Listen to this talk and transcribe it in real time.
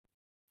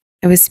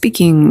I was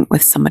speaking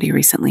with somebody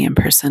recently in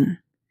person,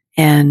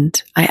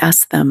 and I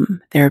asked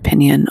them their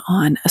opinion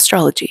on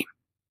astrology.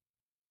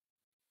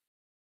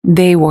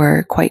 They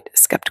were quite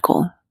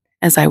skeptical,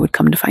 as I would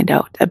come to find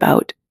out,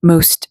 about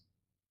most,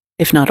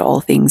 if not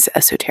all, things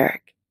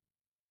esoteric.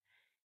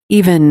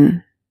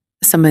 Even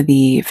some of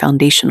the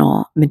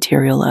foundational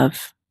material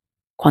of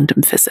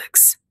quantum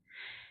physics,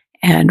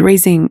 and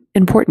raising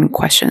important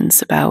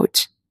questions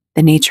about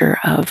the nature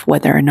of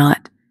whether or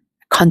not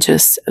a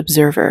conscious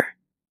observer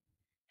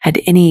had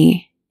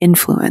any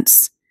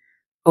influence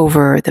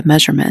over the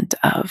measurement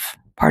of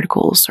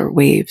particles or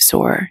waves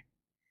or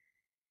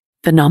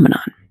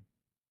phenomenon,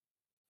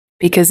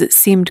 because it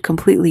seemed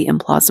completely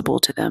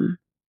implausible to them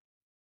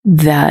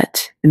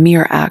that the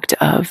mere act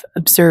of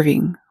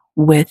observing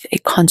with a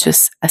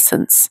conscious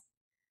essence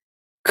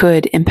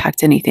could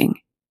impact anything.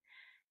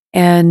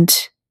 And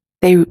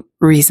they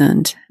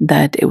reasoned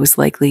that it was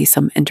likely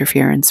some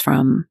interference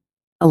from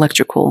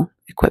electrical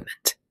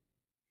equipment.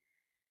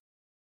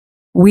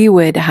 We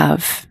would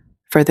have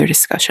further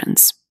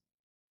discussions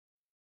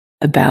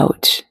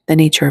about the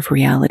nature of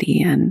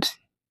reality and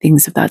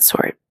things of that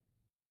sort.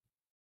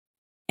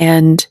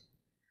 And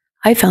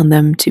I found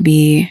them to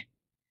be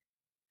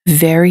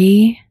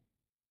very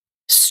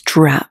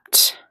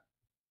strapped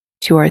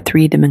to our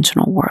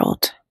three-dimensional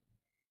world.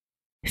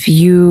 If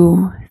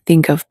you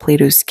think of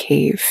Plato's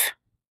cave,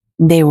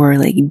 they were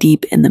like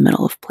deep in the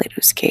middle of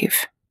Plato's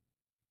cave.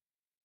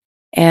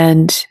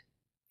 And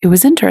it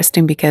was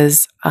interesting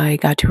because I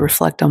got to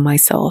reflect on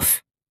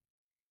myself.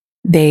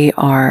 They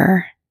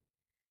are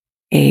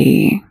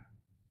a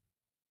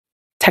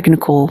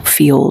technical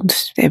field.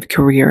 They have a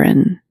career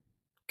in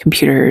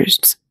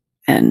computers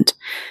and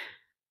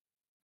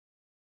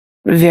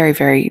very,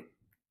 very,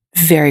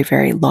 very,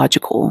 very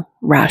logical,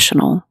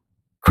 rational,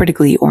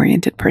 critically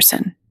oriented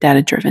person,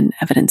 data-driven,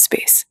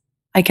 evidence-based.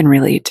 I can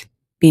relate,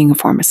 being a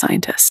former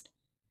scientist.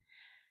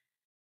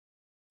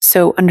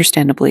 So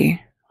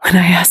understandably, when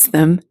I asked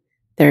them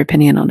their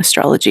opinion on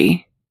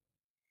astrology,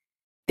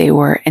 they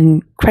were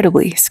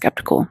incredibly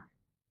skeptical.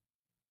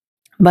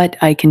 But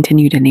I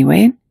continued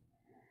anyway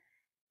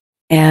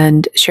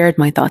and shared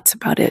my thoughts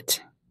about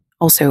it,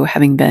 also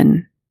having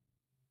been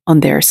on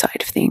their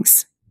side of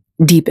things,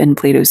 deep in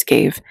Plato's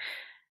cave,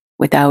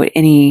 without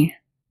any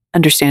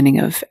understanding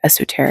of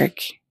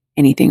esoteric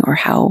anything or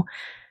how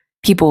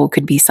people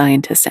could be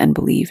scientists and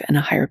believe in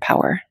a higher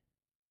power.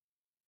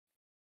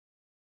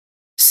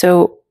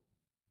 So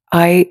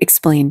I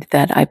explained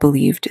that I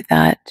believed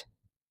that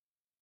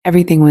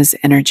everything was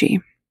energy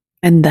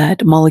and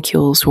that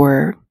molecules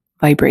were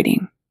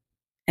vibrating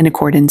in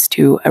accordance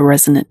to a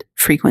resonant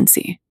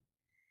frequency.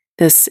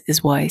 This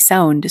is why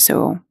sound is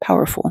so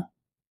powerful,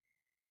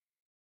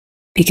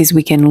 because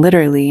we can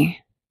literally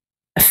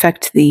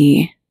affect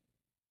the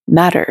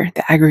matter,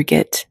 the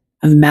aggregate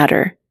of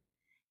matter,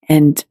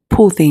 and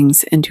pull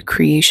things into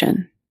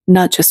creation,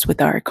 not just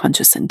with our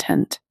conscious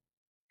intent,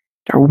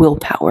 our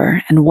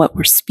willpower, and what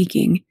we're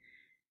speaking,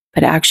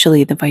 but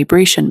actually the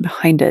vibration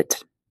behind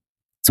it.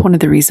 It's one of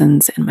the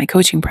reasons in my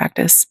coaching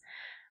practice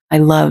I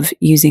love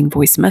using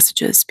voice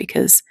messages,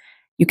 because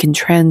you can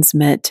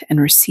transmit and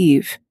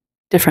receive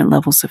different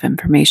levels of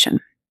information.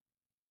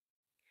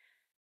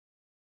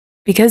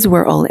 Because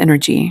we're all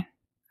energy,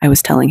 I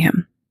was telling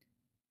him,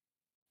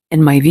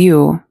 in my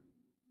view,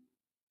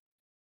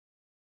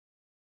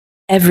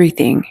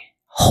 everything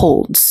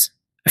holds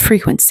a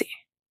frequency.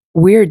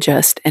 We're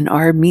just in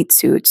our meat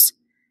suits,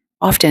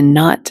 often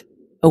not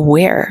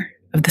aware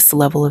of this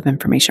level of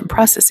information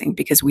processing,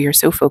 because we are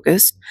so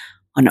focused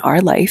on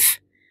our life,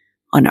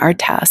 on our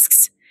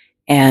tasks,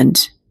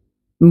 and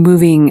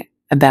moving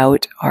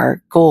about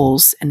our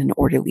goals in an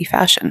orderly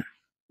fashion.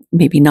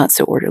 Maybe not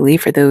so orderly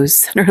for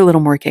those that are a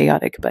little more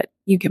chaotic, but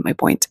you get my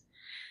point.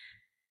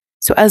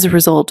 So as a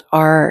result,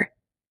 our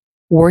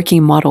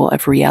working model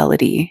of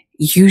reality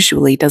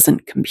usually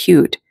doesn't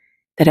compute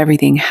that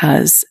everything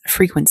has a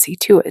frequency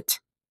to it,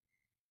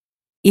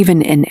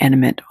 even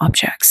inanimate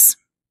objects.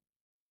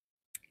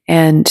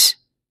 And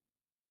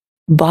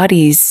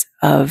bodies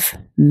of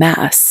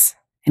mass,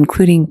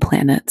 including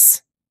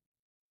planets,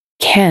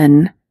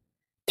 can,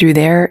 through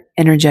their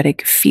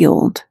energetic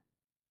field,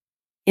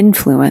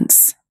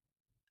 influence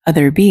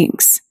other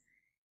beings.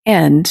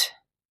 And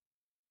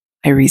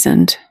I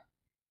reasoned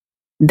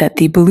that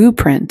the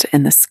blueprint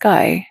in the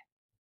sky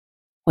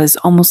was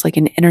almost like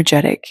an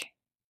energetic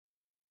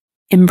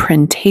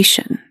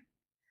imprintation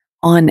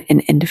on an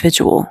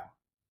individual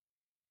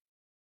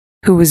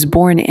who was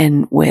born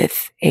in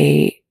with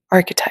a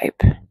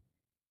archetype.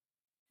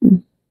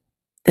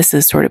 This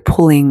is sort of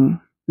pulling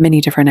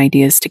many different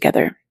ideas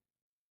together.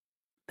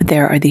 But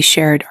there are these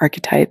shared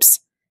archetypes.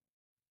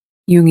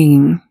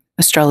 Jungian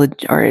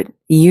astrology, or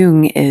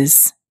Jung,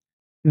 is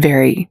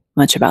very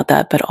much about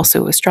that, but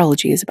also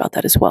astrology is about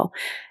that as well.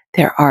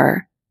 There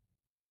are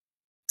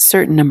a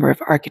certain number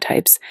of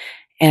archetypes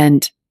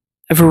and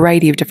a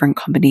variety of different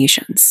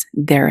combinations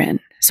therein.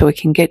 So it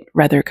can get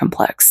rather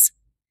complex.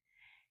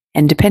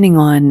 And depending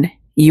on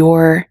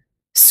your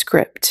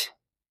script,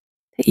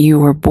 that you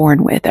were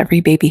born with.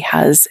 Every baby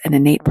has an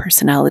innate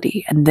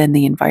personality, and then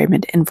the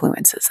environment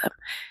influences them,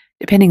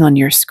 depending on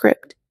your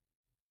script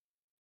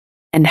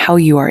and how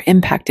you are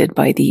impacted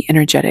by the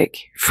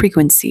energetic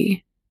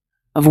frequency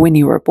of when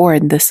you were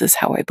born. This is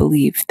how I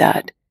believe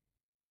that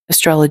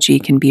astrology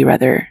can be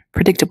rather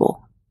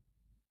predictable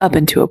up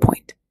until a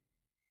point.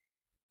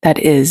 That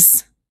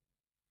is,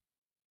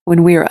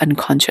 when we are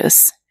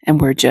unconscious and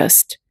we're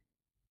just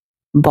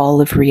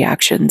ball of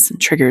reactions and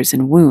triggers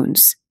and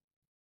wounds,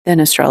 then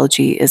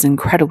astrology is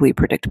incredibly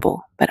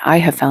predictable. But I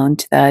have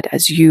found that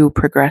as you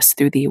progress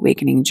through the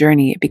awakening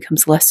journey, it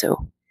becomes less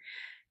so,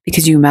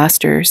 because you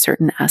master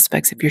certain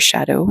aspects of your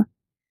shadow,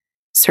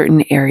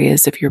 certain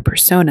areas of your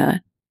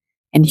persona,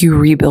 and you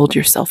rebuild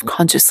yourself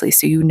consciously.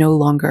 So you no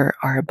longer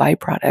are a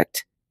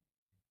byproduct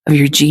of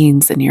your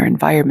genes and your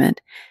environment.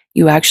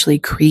 You actually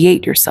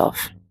create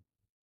yourself.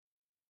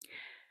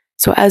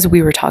 So as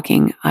we were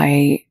talking,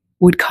 I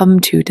would come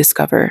to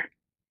discover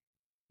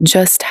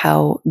just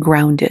how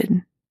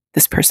grounded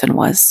this person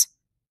was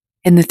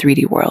in the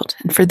 3D world.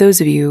 And for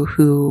those of you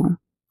who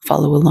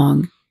follow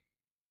along,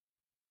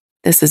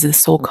 this is the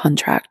soul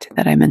contract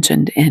that I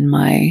mentioned in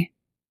my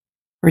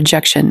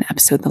rejection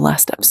episode, the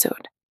last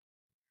episode,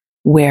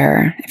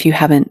 where, if you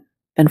haven't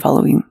been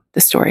following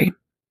the story,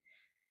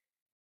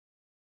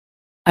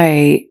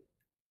 I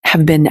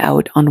have been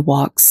out on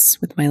walks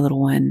with my little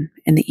one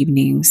in the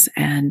evenings,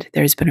 and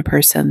there's been a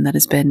person that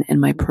has been in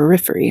my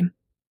periphery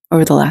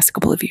over the last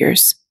couple of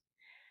years.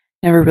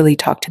 Never really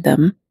talked to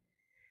them.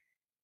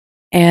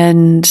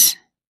 And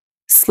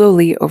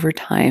slowly over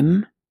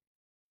time,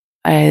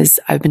 as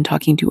I've been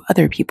talking to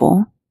other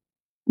people,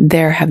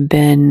 there have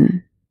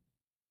been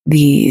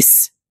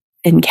these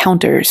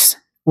encounters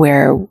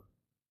where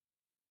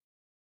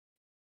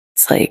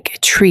it's like a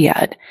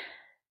triad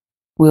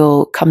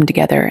will come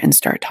together and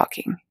start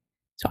talking.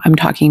 So I'm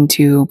talking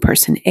to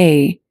person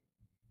A,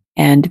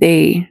 and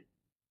they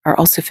are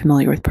also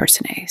familiar with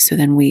person A. So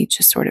then we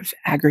just sort of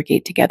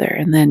aggregate together,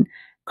 and then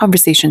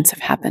conversations have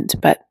happened.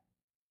 But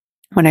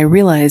when I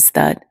realized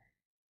that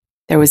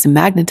there was a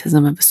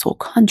magnetism of a soul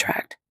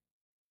contract,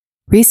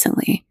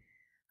 recently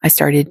I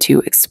started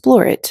to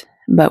explore it.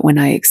 But when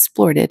I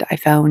explored it, I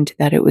found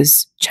that it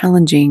was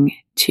challenging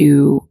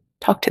to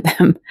talk to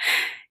them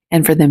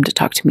and for them to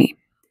talk to me.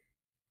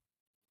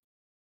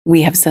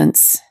 We have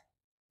since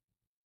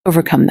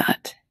overcome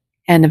that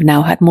and have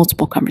now had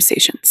multiple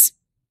conversations.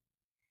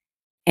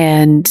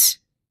 And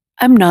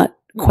I'm not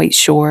quite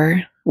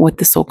sure what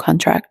the soul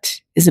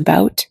contract is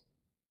about,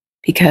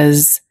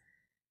 because,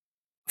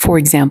 for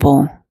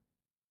example,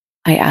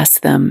 I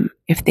asked them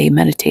if they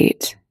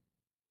meditate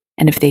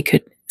and if they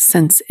could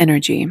sense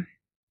energy,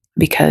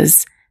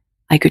 because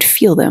I could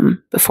feel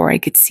them before I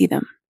could see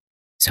them.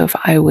 So if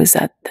I was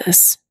at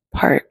this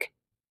park,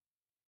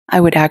 I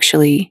would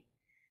actually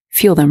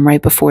feel them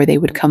right before they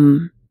would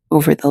come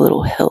over the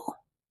little hill,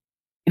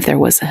 if there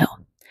was a hill.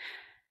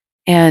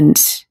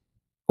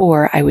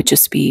 Or I would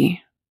just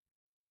be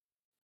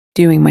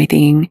doing my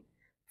thing,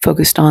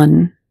 focused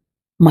on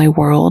my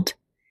world,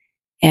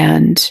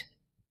 and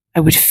I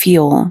would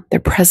feel their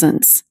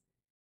presence,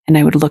 and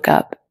I would look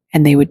up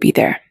and they would be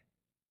there.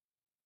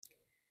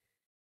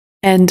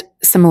 And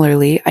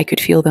similarly, I could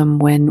feel them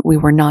when we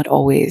were not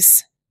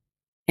always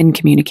in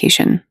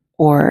communication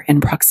or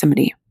in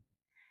proximity.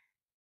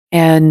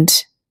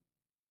 And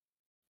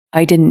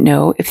I didn't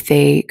know if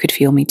they could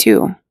feel me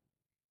too,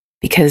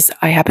 because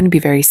I happen to be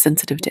very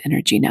sensitive to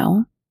energy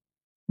now.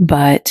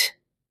 But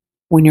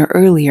when you're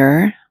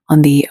earlier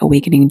on the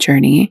awakening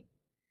journey,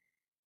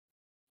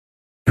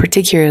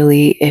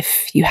 particularly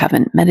if you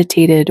haven't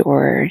meditated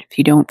or if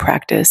you don't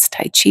practice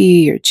Tai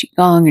Chi or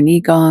Qigong or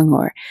Nigong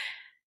or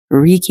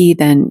Reiki,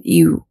 then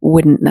you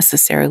wouldn't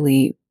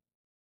necessarily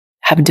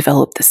have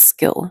developed the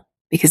skill,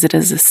 because it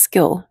is a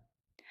skill.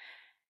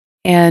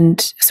 And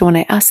so when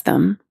I asked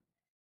them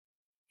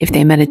if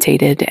they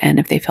meditated and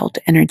if they felt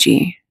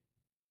energy,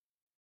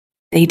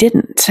 they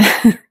didn't.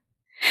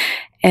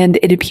 And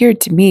it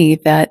appeared to me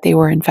that they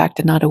were in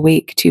fact not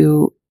awake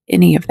to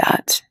any of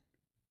that.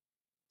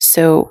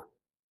 So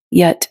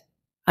yet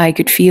I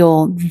could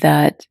feel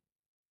that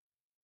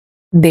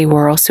they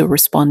were also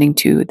responding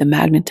to the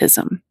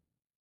magnetism.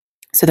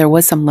 So there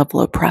was some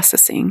level of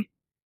processing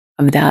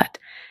of that,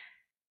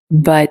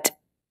 but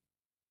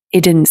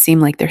it didn't seem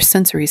like their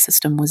sensory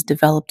system was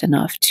developed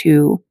enough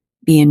to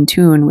be in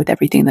tune with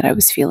everything that I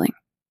was feeling.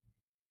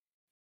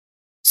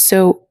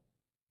 So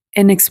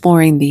in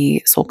exploring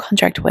the soul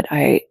contract, what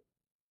I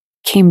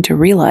came to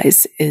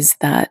realize is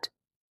that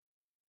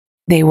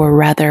they were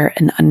rather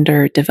an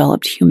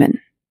underdeveloped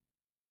human,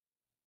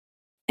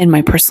 in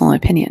my personal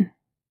opinion.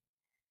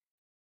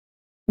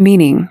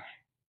 Meaning,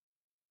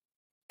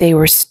 they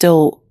were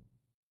still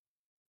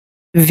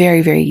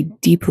very, very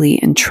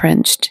deeply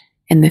entrenched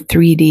in the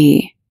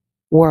 3D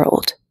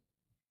world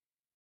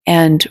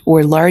and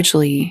were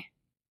largely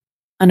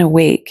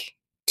unawake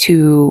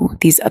to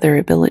these other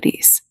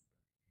abilities,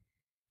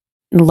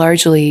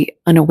 largely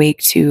unawake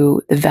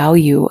to the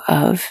value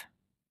of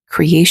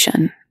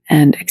creation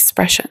and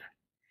expression,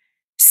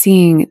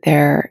 seeing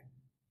their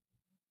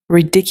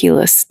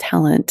ridiculous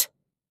talent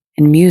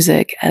in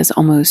music as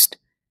almost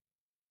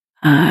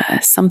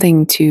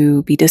something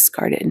to be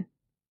discarded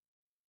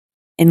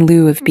in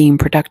lieu of being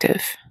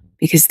productive,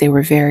 because they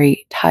were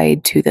very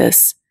tied to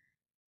this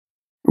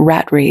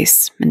rat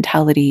race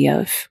mentality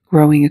of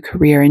growing a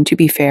career. And to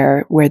be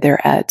fair, where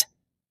they're at,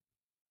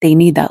 they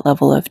need that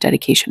level of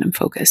dedication and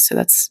focus. So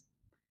that's,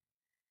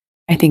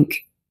 I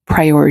think,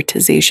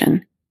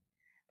 prioritization.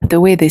 But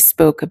the way they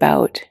spoke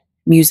about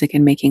music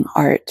and making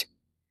art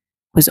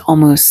was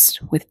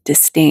almost with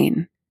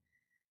disdain.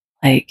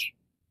 Like,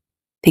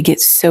 they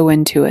get so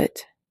into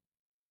it,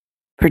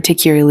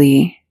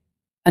 particularly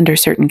under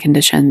certain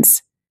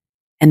conditions,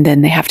 and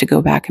then they have to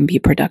go back and be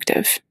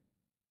productive.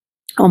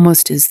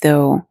 Almost as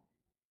though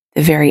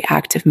the very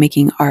act of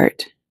making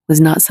art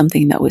was not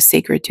something that was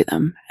sacred to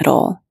them at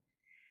all,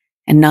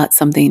 and not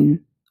something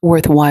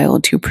worthwhile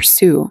to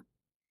pursue,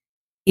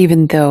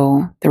 even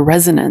though the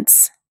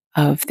resonance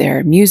of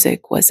their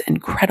music was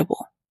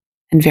incredible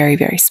and very,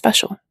 very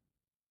special.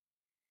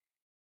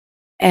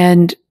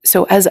 And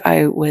so as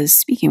I was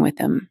speaking with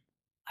them,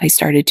 I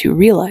started to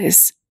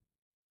realize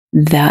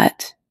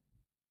that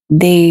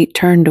they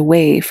turned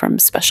away from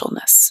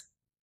specialness.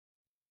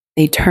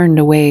 They turned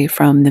away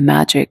from the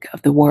magic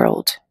of the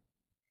world.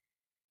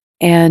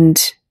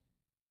 And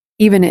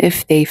even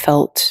if they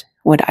felt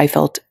what I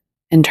felt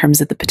in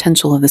terms of the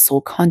potential of the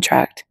soul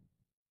contract,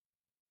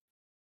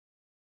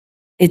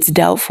 it's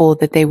doubtful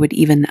that they would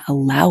even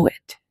allow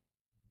it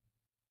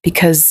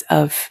because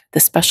of the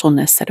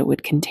specialness that it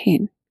would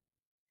contain.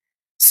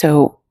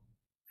 So,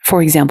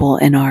 for example,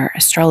 in our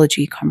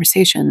astrology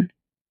conversation,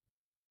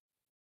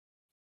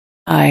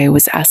 I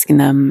was asking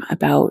them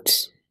about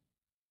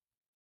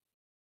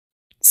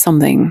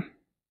something,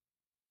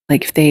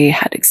 like if they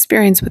had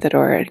experience with it,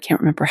 or I can't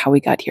remember how we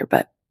got here,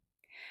 but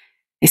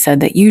they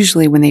said that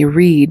usually when they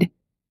read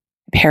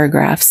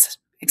paragraphs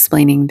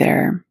explaining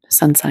their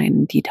sun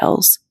sign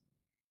details,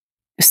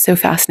 it's so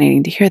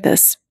fascinating to hear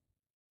this,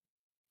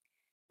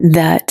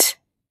 that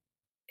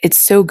it's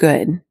so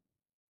good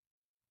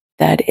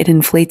that it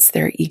inflates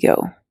their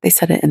ego. They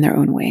said it in their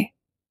own way.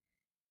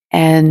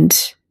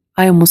 And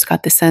I almost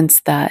got the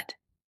sense that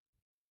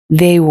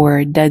they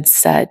were dead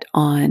set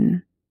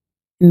on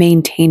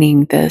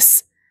maintaining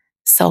this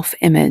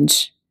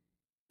self-image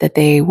that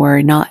they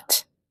were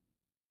not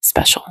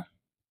special,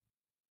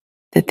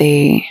 that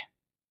they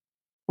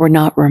were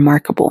not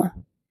remarkable,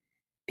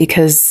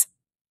 because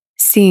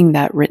seeing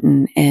that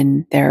written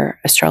in their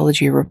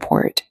astrology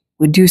report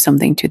would do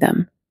something to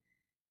them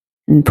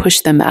and push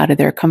them out of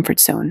their comfort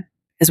zone,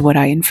 is what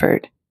I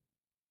inferred.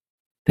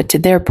 But to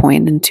their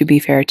point, and to be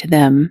fair to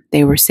them,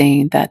 they were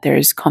saying that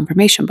there's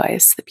confirmation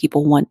bias, that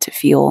people want to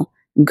feel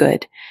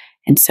good.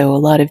 And so a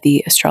lot of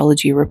the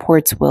astrology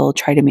reports will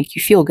try to make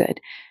you feel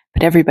good,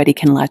 but everybody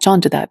can latch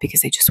onto that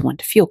because they just want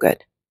to feel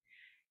good.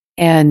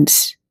 And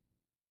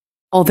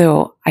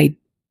although I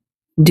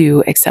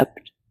do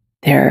accept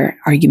their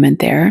argument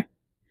there,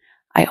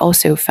 I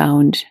also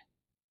found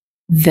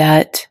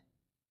that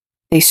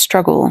they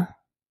struggle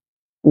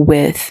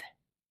with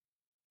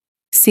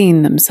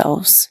seeing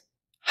themselves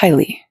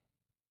highly.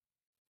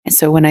 And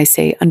so when I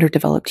say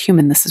underdeveloped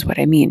human, this is what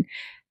I mean,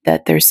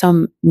 that there's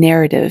some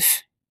narrative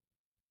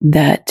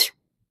that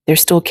they're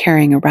still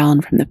carrying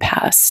around from the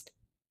past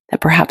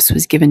that perhaps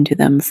was given to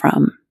them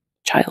from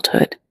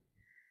childhood,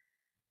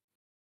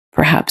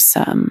 perhaps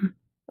a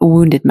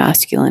wounded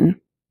masculine.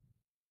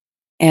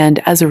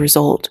 And as a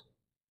result,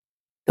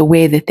 the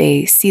way that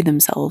they see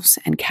themselves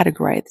and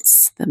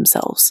categorize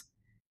themselves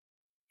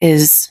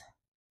is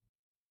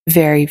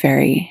very,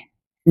 very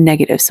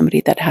negative,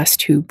 somebody that has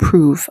to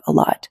prove a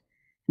lot.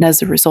 And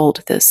as a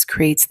result, this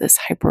creates this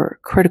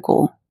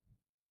hypercritical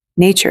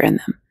nature in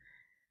them,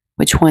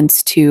 which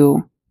wants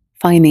to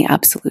find the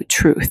absolute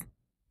truth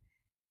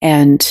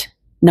and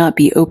not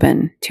be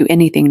open to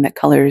anything that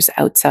colors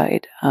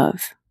outside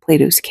of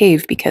Plato's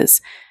cave,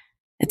 because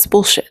it's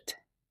bullshit.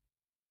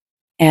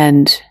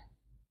 And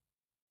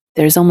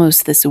there's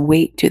almost this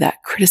weight to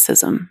that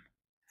criticism,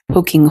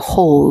 poking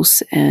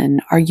holes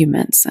in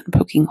arguments and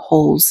poking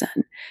holes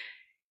in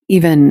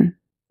even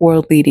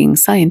world-leading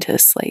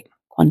scientists like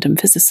quantum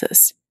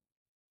physicists,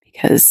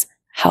 because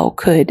how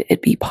could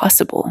it be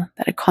possible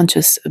that a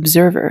conscious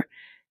observer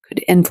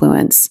could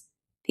influence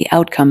the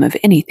outcome of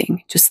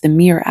anything? Just the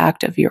mere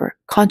act of your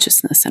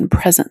consciousness and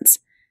presence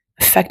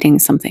affecting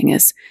something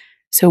is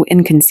so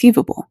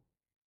inconceivable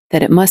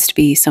that it must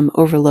be some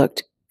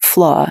overlooked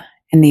flaw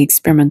in the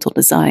experimental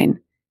design,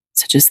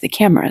 such as the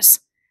cameras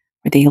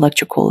or the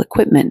electrical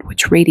equipment,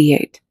 which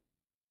radiate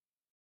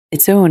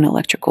its own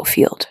electrical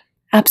field.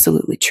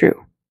 Absolutely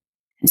true.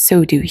 And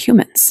so do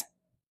humans.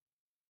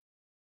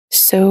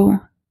 So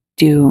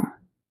do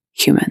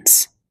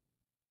humans.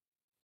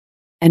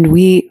 And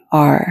we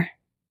are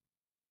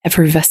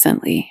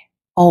effervescently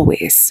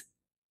always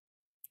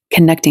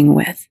connecting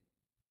with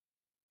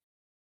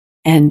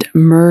and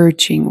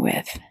merging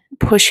with,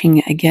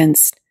 pushing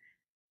against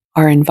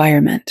our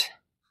environment,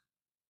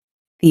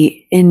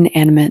 the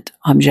inanimate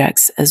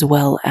objects as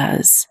well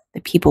as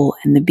the people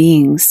and the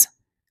beings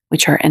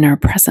which are in our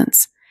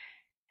presence.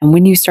 And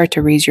when you start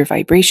to raise your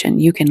vibration,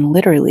 you can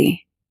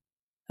literally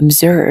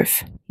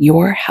observe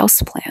your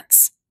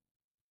houseplants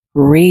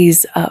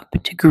raise up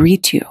to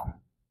greet you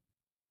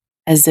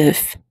as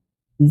if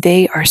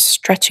they are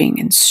stretching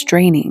and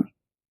straining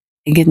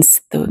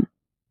against the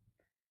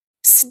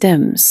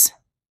stems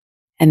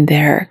and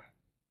their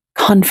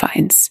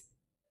confines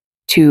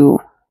to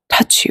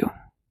touch you,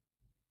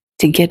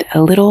 to get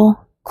a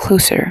little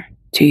closer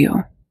to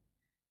you,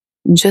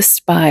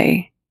 just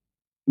by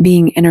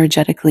being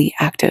energetically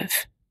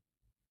active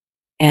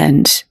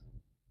and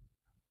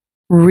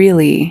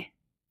really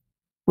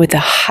with a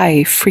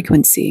high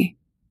frequency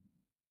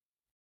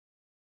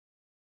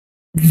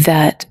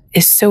that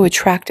is so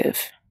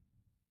attractive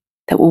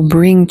that will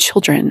bring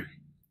children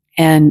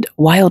and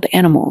wild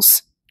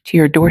animals to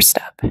your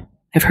doorstep.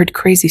 I've heard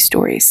crazy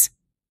stories.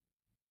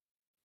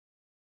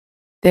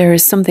 There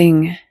is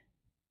something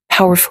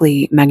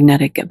powerfully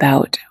magnetic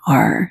about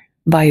our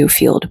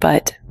biofield,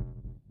 but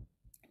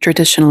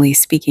traditionally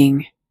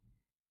speaking,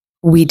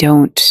 we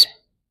don't,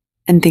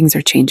 and things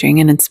are changing,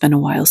 and it's been a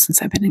while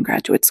since I've been in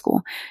graduate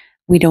school,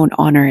 we don't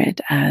honor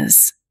it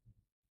as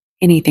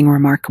anything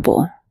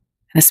remarkable,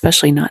 and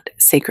especially not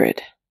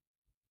sacred.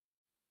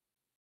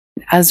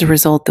 As a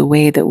result, the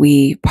way that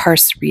we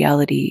parse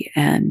reality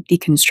and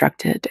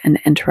deconstruct it and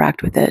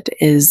interact with it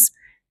is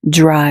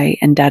dry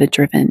and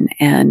data-driven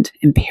and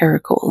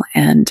empirical,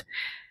 and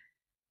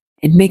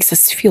it makes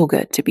us feel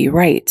good to be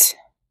right.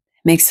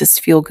 It makes us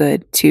feel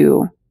good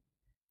to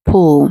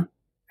pull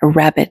a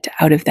rabbit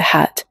out of the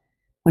hat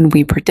when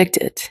we predict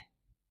it,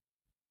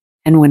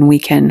 and when we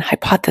can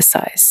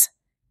hypothesize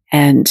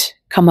and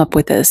come up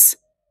with this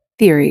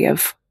theory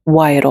of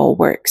why it all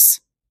works.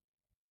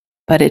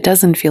 But it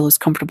doesn't feel as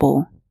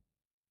comfortable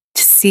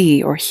to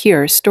see or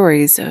hear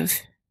stories of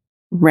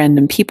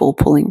random people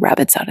pulling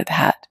rabbits out of the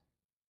hat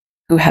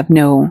who have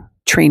no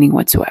training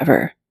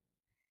whatsoever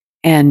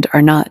and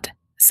are not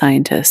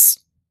scientists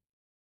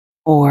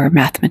or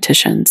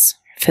mathematicians,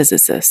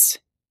 physicists.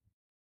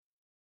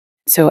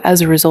 So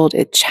as a result,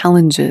 it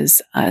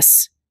challenges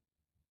us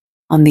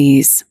on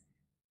these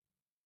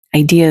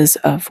ideas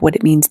of what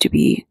it means to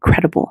be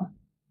credible.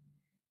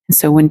 And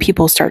so when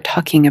people start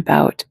talking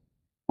about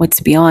what's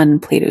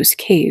beyond Plato's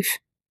cave,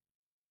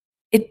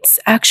 it's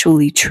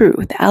actually true.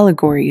 The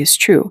allegory is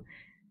true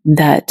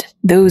that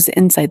those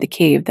inside the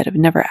cave that have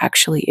never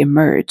actually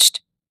emerged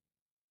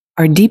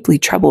are deeply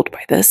troubled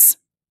by this,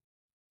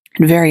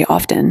 and very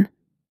often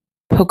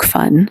poke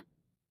fun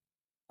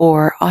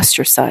or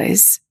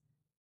ostracize,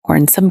 or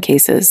in some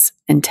cases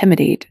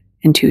intimidate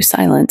into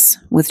silence,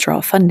 withdraw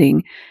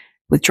funding,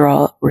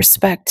 withdraw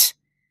respect,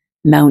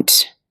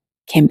 mount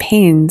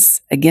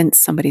campaigns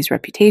against somebody's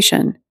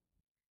reputation,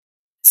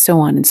 so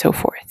on and so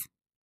forth.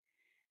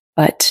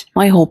 But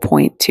my whole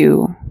point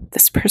to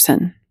this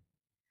person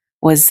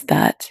was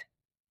that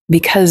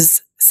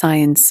because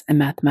science and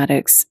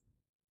mathematics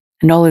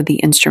and all of the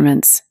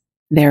instruments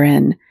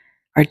therein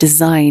are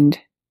designed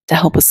to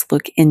help us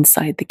look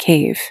inside the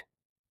cave,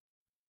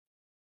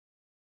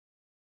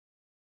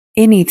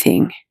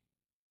 anything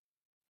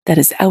that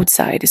is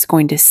outside is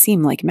going to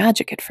seem like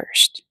magic at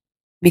first,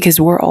 because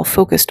we're all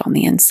focused on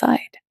the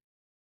inside.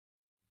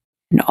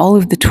 And all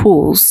of the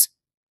tools,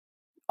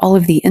 all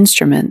of the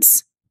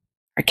instruments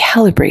are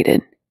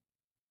calibrated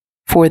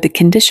for the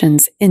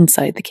conditions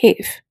inside the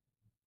cave.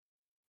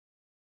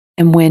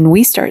 And when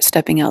we start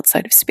stepping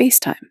outside of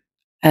space-time,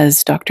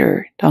 as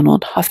Dr.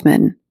 Donald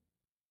Hoffman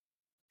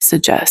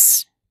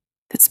suggests,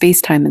 that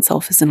space-time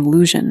itself is an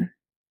illusion,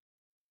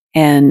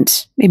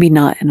 and maybe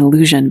not an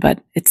illusion,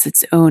 but it's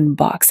its own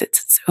box,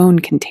 it's its own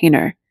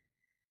container,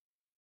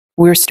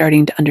 we're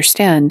starting to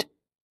understand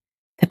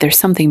that there's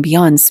something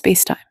beyond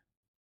space-time.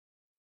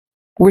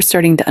 We're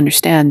starting to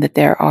understand that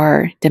there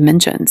are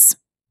dimensions,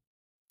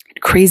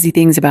 crazy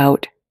things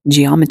about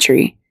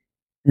geometry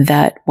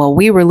that while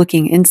we were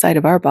looking inside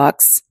of our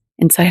box,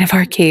 inside of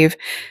our cave,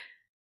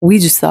 we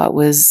just thought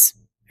was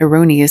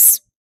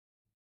erroneous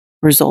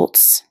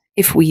results,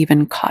 if we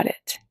even caught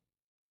it.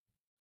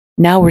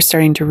 Now we're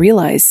starting to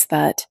realize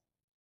that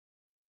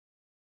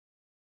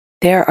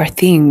there are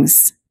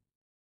things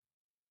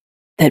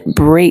that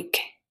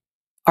break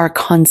our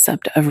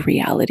concept of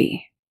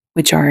reality,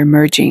 which are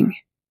emerging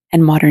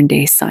in modern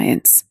day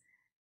science.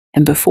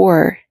 And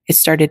before it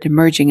started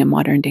emerging in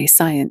modern day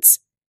science,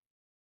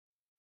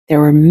 there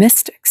were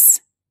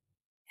mystics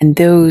and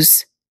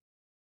those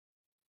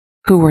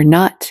who were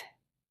not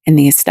in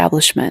the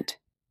establishment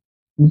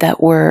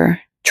that were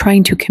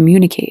trying to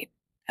communicate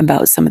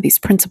about some of these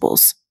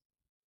principles,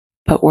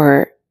 but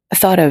were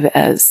thought of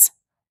as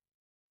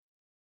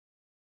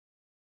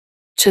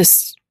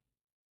just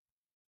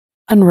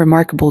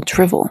unremarkable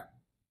drivel,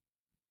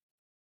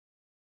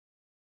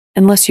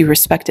 unless you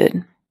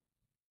respected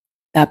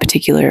that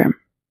particular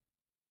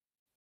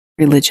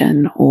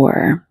religion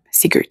or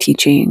secret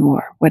teaching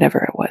or whatever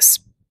it was.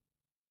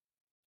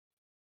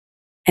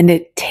 And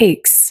it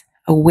takes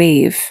a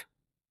wave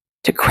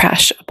to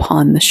crash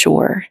upon the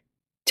shore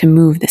to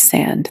move the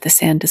sand. The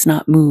sand does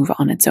not move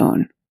on its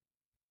own.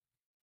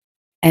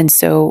 And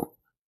so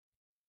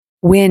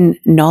when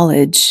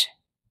knowledge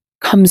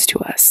comes to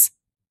us,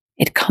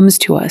 it comes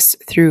to us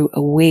through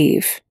a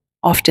wave,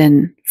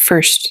 often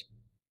first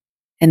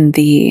in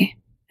the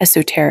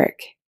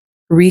esoteric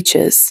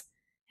reaches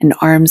and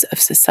arms of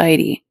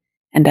society.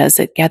 And as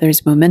it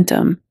gathers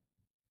momentum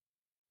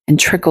and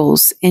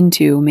trickles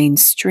into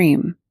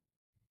mainstream,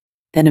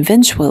 then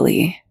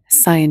eventually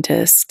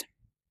scientists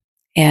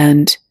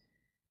and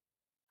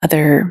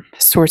other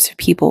sorts of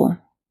people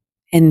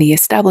in the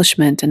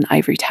establishment and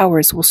ivory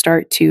towers will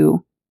start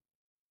to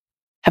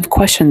have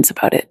questions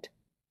about it.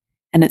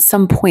 And at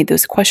some point,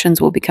 those questions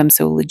will become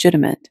so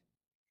legitimate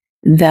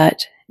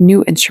that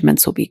new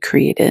instruments will be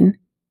created,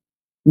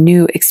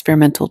 new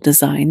experimental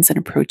designs and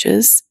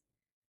approaches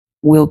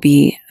will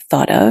be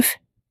thought of,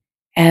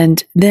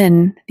 and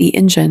then the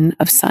engine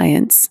of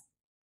science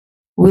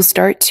will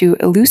start to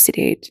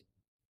elucidate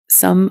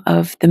some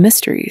of the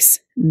mysteries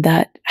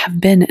that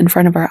have been in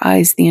front of our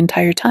eyes the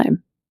entire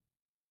time.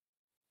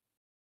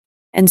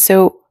 And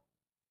so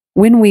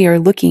when we are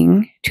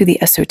looking to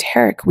the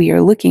esoteric, we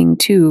are looking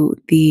to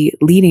the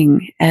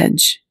leading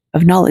edge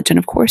of knowledge. And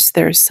of course,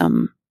 there's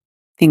some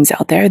things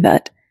out there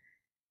that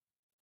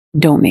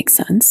don't make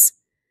sense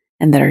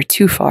and that are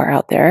too far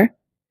out there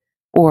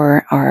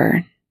or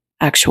are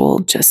actual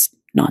just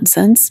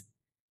nonsense.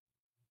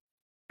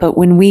 But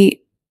when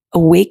we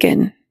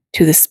awaken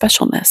to the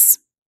specialness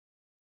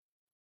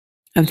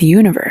of the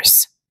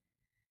universe,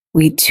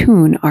 we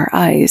tune our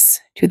eyes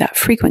to that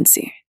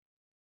frequency.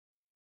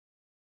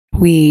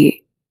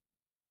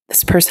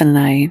 This person and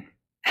I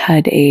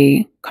had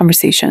a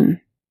conversation,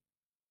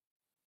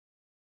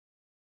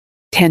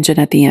 tangent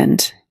at the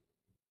end,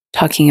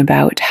 talking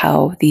about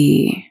how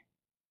the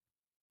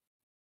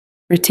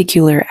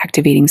reticular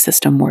activating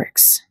system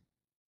works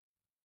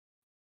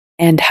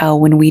and how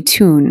when we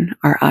tune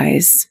our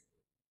eyes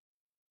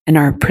and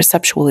our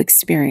perceptual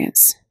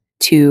experience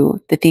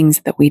to the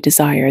things that we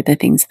desire, the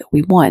things that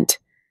we want,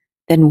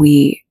 then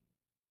we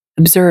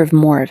observe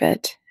more of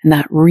it, and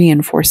that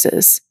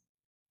reinforces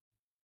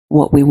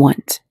what we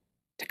want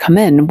to come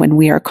in. When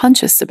we are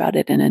conscious about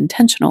it and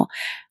intentional,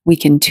 we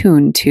can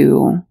tune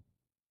to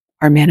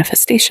our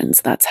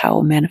manifestations. That's how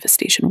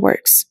manifestation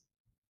works.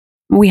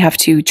 We have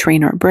to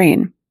train our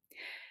brain.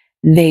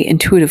 They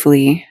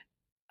intuitively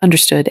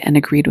understood and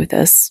agreed with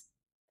this,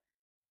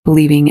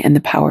 believing in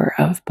the power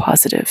of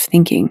positive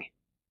thinking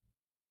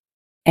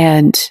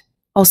and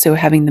also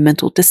having the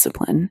mental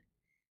discipline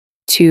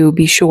to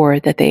be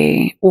sure that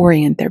they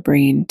orient their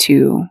brain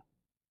to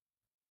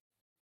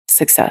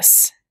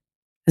success,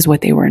 is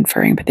what they were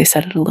inferring, but they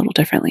said it a little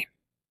differently.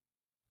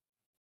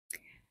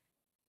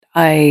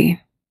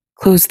 I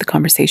closed the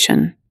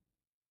conversation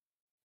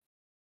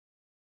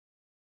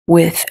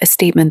with a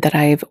statement that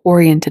I've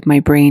oriented my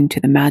brain to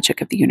the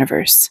magic of the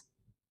universe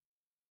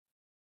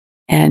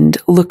and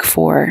look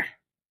for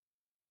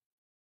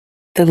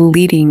the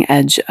leading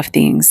edge of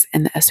things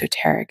in the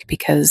esoteric,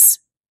 because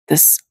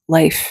this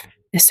life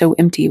is so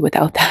empty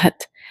without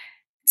that,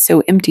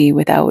 so empty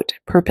without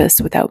purpose,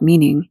 without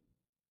meaning.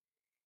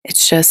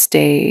 It's just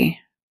a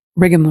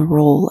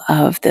rigmarole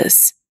of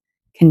this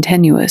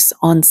continuous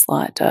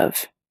onslaught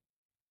of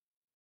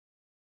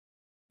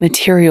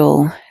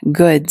material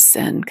goods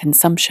and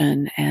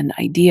consumption and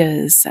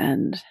ideas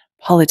and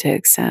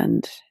politics,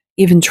 and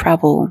even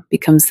travel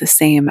becomes the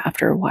same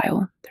after a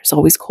while. There's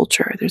always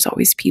culture, there's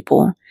always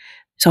people,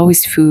 there's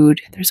always food,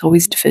 there's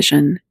always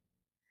division.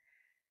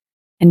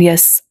 And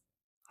yes,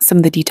 some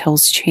of the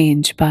details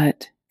change,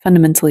 but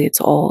fundamentally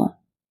it's all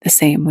the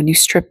same. When you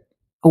strip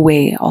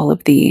away all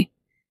of the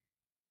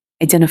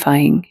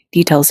identifying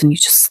details and you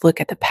just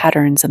look at the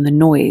patterns and the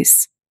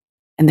noise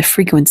and the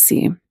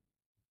frequency,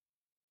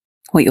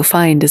 what you'll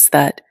find is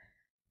that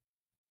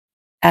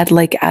ad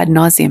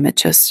nauseum, it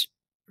just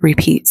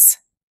repeats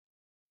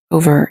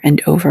over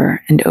and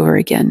over and over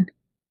again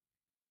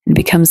and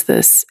becomes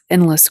this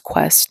endless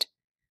quest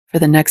for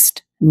the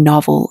next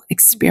novel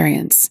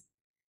experience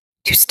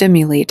to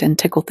stimulate and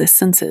tickle the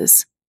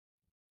senses,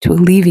 to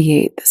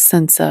alleviate the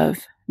sense of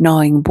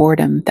gnawing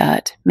boredom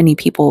that many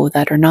people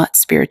that are not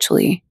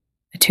spiritually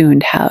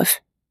attuned have,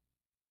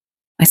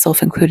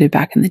 myself included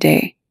back in the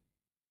day.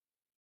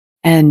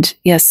 And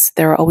yes,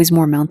 there are always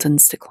more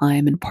mountains to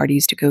climb and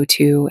parties to go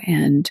to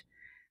and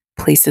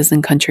places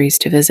and countries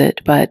to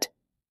visit. But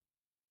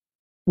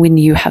when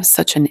you have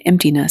such an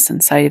emptiness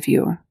inside of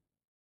you,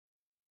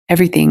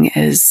 everything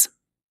is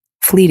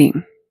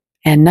fleeting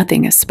and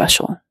nothing is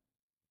special.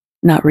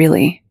 Not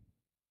really.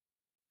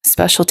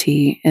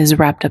 Specialty is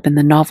wrapped up in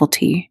the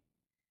novelty,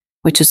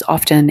 which is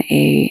often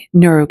a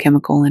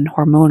neurochemical and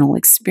hormonal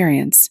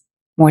experience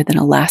more than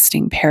a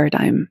lasting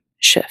paradigm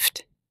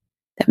shift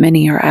that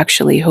many are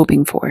actually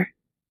hoping for.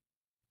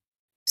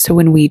 So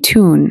when we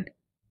tune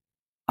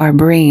our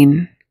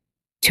brain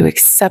to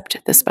accept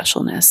the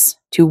specialness,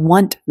 to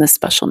want the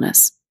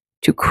specialness,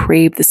 to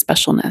crave the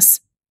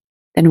specialness,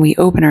 then we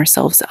open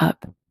ourselves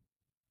up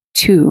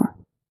to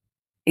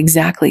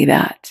exactly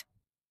that.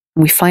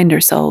 We find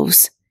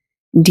ourselves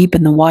deep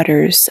in the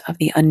waters of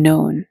the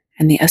unknown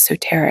and the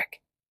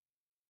esoteric,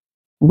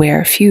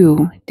 where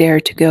few dare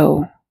to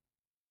go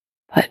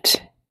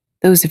But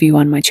those of you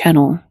on my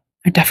channel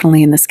are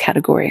definitely in this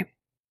category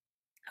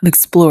of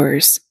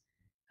explorers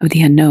of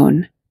the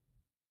unknown,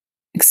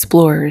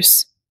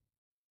 explorers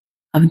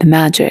of the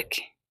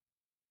magic,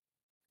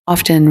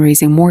 often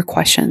raising more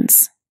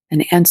questions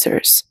than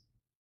answers,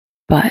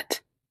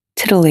 but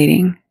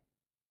titillating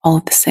all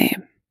of the same.